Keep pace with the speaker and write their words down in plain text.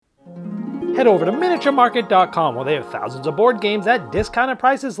Head over to miniaturemarket.com where they have thousands of board games at discounted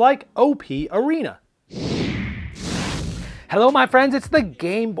prices like OP Arena. Hello my friends, it's the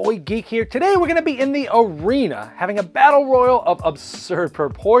Game Boy Geek here. Today we're going to be in the arena, having a battle royal of absurd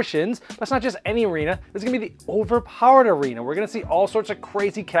proportions. But it's not just any arena, it's going to be the overpowered arena. We're going to see all sorts of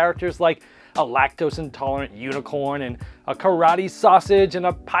crazy characters like a lactose intolerant unicorn and a karate sausage and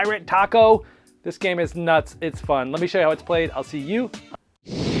a pirate taco. This game is nuts, it's fun. Let me show you how it's played, I'll see you.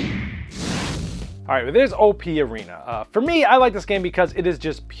 Alright, well, there's OP Arena. For me, I like this game because it is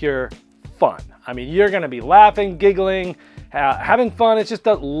just pure fun. I mean, you're going to be laughing, giggling, having fun. It's just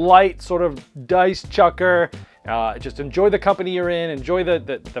a light sort of dice chucker. Just enjoy the company you're in. Enjoy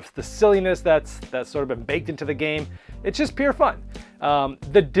the silliness that's sort of been baked into the game. It's just pure fun.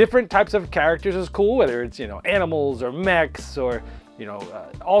 The different types of characters is cool, whether it's animals or mechs or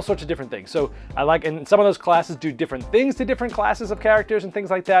all sorts of different things. So I like, and some of those classes do different things to different classes of characters and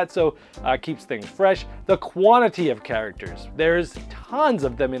things like that. So keeps things fresh. The quantity of characters, there's tons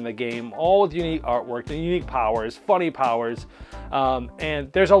of them in the game, all with unique artwork, and unique powers, funny powers,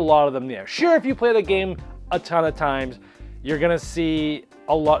 and there's a lot of them there. Sure, if you play the game a ton of times, you're gonna see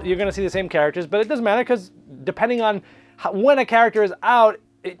a lot. You're gonna see the same characters, but it doesn't matter because depending on when a character is out,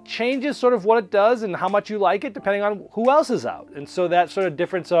 it changes sort of what it does and how much you like it depending on who else is out. And so that sort of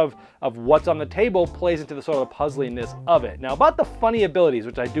difference of what's on the table plays into the sort of puzzliness of it. Now about the funny abilities,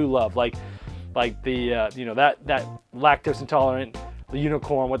 which I do love, like the that lactose intolerant, the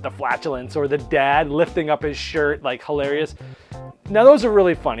unicorn with the flatulence, or the dad lifting up his shirt, like hilarious. Now those are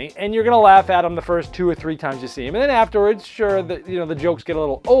really funny, and you're gonna laugh at them the first 2 or 3 times you see them, and then afterwards, sure, the jokes get a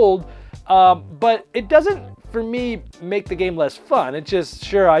little old, but it doesn't, for me, make the game less fun. It's just,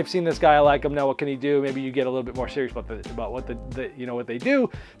 sure, I've seen this guy, I like him, now what can he do? Maybe you get a little bit more serious about what what they do,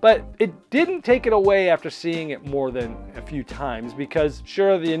 but it didn't take it away after seeing it more than a few times, because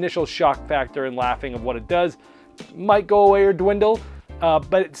sure, the initial shock factor and laughing of what it does might go away or dwindle.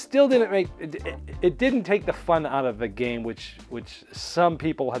 But it still didn't make it didn't take the fun out of the game, which some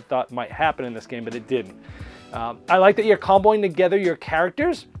people had thought might happen in this game, but it didn't. I like that you're comboing together your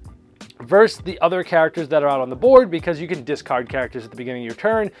characters versus the other characters that are out on the board, because you can discard characters at the beginning of your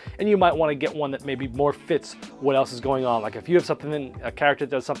turn, and you might want to get one that maybe more fits what else is going on. Like if you have a character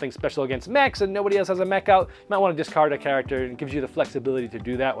that does something special against mechs and nobody else has a mech out, you might want to discard a character, and it gives you the flexibility to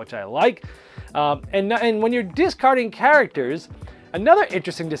do that, which I like. And when you're discarding characters, another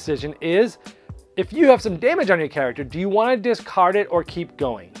interesting decision is if you have some damage on your character, do you want to discard it or keep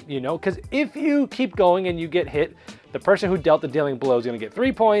going? Because if you keep going and you get hit, the person who dealt the dealing blow is going to get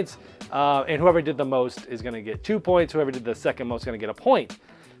 3 points, and whoever did the most is going to get 2 points. Whoever did the second most is going to get a point.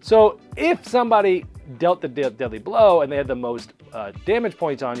 So if somebody dealt the deadly blow and they had the most damage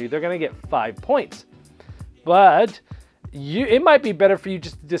points on you, they're going to get 5 points. But it might be better for you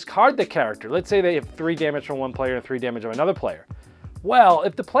just to discard the character. Let's say they have 3 damage from one player and 3 damage from another player. Well,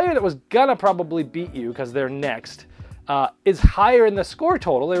 if the player that was gonna probably beat you because they're next is higher in the score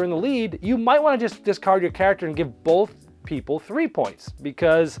total, they're in the lead, you might want to just discard your character and give both people 3 points,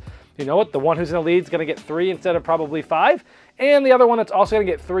 because you know what, the one who's in the lead is going to get 3 instead of probably 5, and the other one that's also going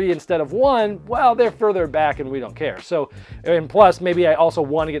to get 3 instead of 1, well, they're further back and we don't care. So, and plus, maybe I also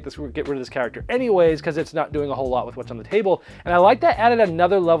want to get rid of this character anyways because it's not doing a whole lot with what's on the table. And I like that added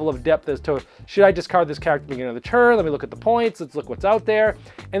another level of depth as to, should I discard this character at the beginning of the turn? Let me look at the points. Let's look what's out there.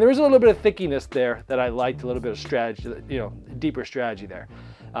 And there is a little bit of thickiness there that I liked, a little bit of strategy, deeper strategy there.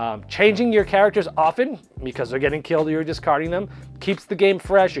 Changing your characters often because they're getting killed or you're discarding them keeps the game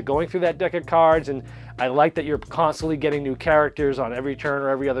fresh. You're going through that deck of cards, and I like that you're constantly getting new characters on every turn or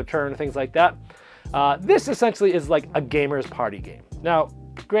every other turn, things like that. This essentially is like a gamer's party game. Now,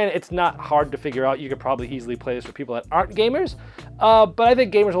 granted, it's not hard to figure out. You could probably easily play this for people that aren't gamers, but I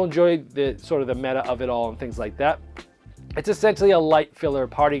think gamers will enjoy the sort of the meta of it all and things like that. It's essentially a light filler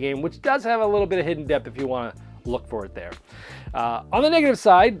party game, which does have a little bit of hidden depth if you want to look for it there. On the negative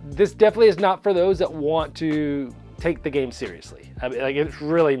side, this definitely is not for those that want to take the game seriously. I mean, like, it's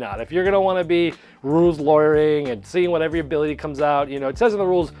really not. If you're going to want to be rules lawyering and seeing what every ability comes out, it says in the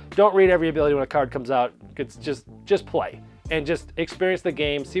rules, don't read every ability when a card comes out. It's just play and just experience the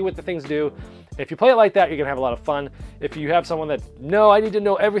game, see what the things do. If you play it like that, you're gonna have a lot of fun. If you have someone that, no, I need to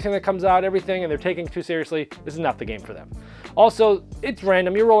know everything that comes out, everything, and they're taking it too seriously, this is not the game for them. Also, it's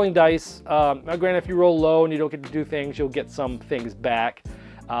random, you're rolling dice. Now granted, if you roll low and you don't get to do things, you'll get some things back.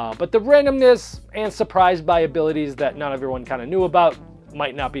 But the randomness and surprised by abilities that not everyone kind of knew about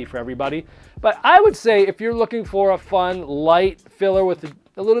might not be for everybody. But I would say if you're looking for a fun, light filler with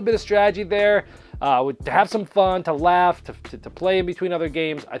a little bit of strategy there, to have some fun, to laugh, to play in between other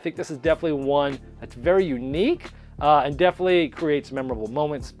games, I think this is definitely one that's very unique and definitely creates memorable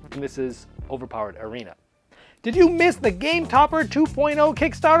moments. And this is overpowered arena. Did you miss the Game Topper 2.0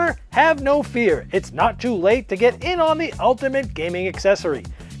 Kickstarter? Have no fear, it's not too late to get in on the ultimate gaming accessory.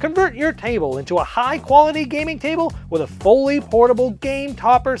 Convert your table into a high-quality gaming table with a fully portable Game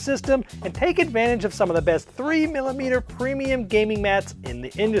Topper system and take advantage of some of the best 3mm premium gaming mats in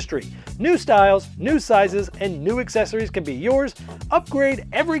the industry. New styles, new sizes, and new accessories can be yours. Upgrade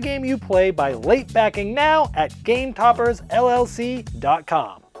every game you play by late backing now at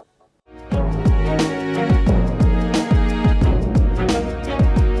GameToppersLLC.com.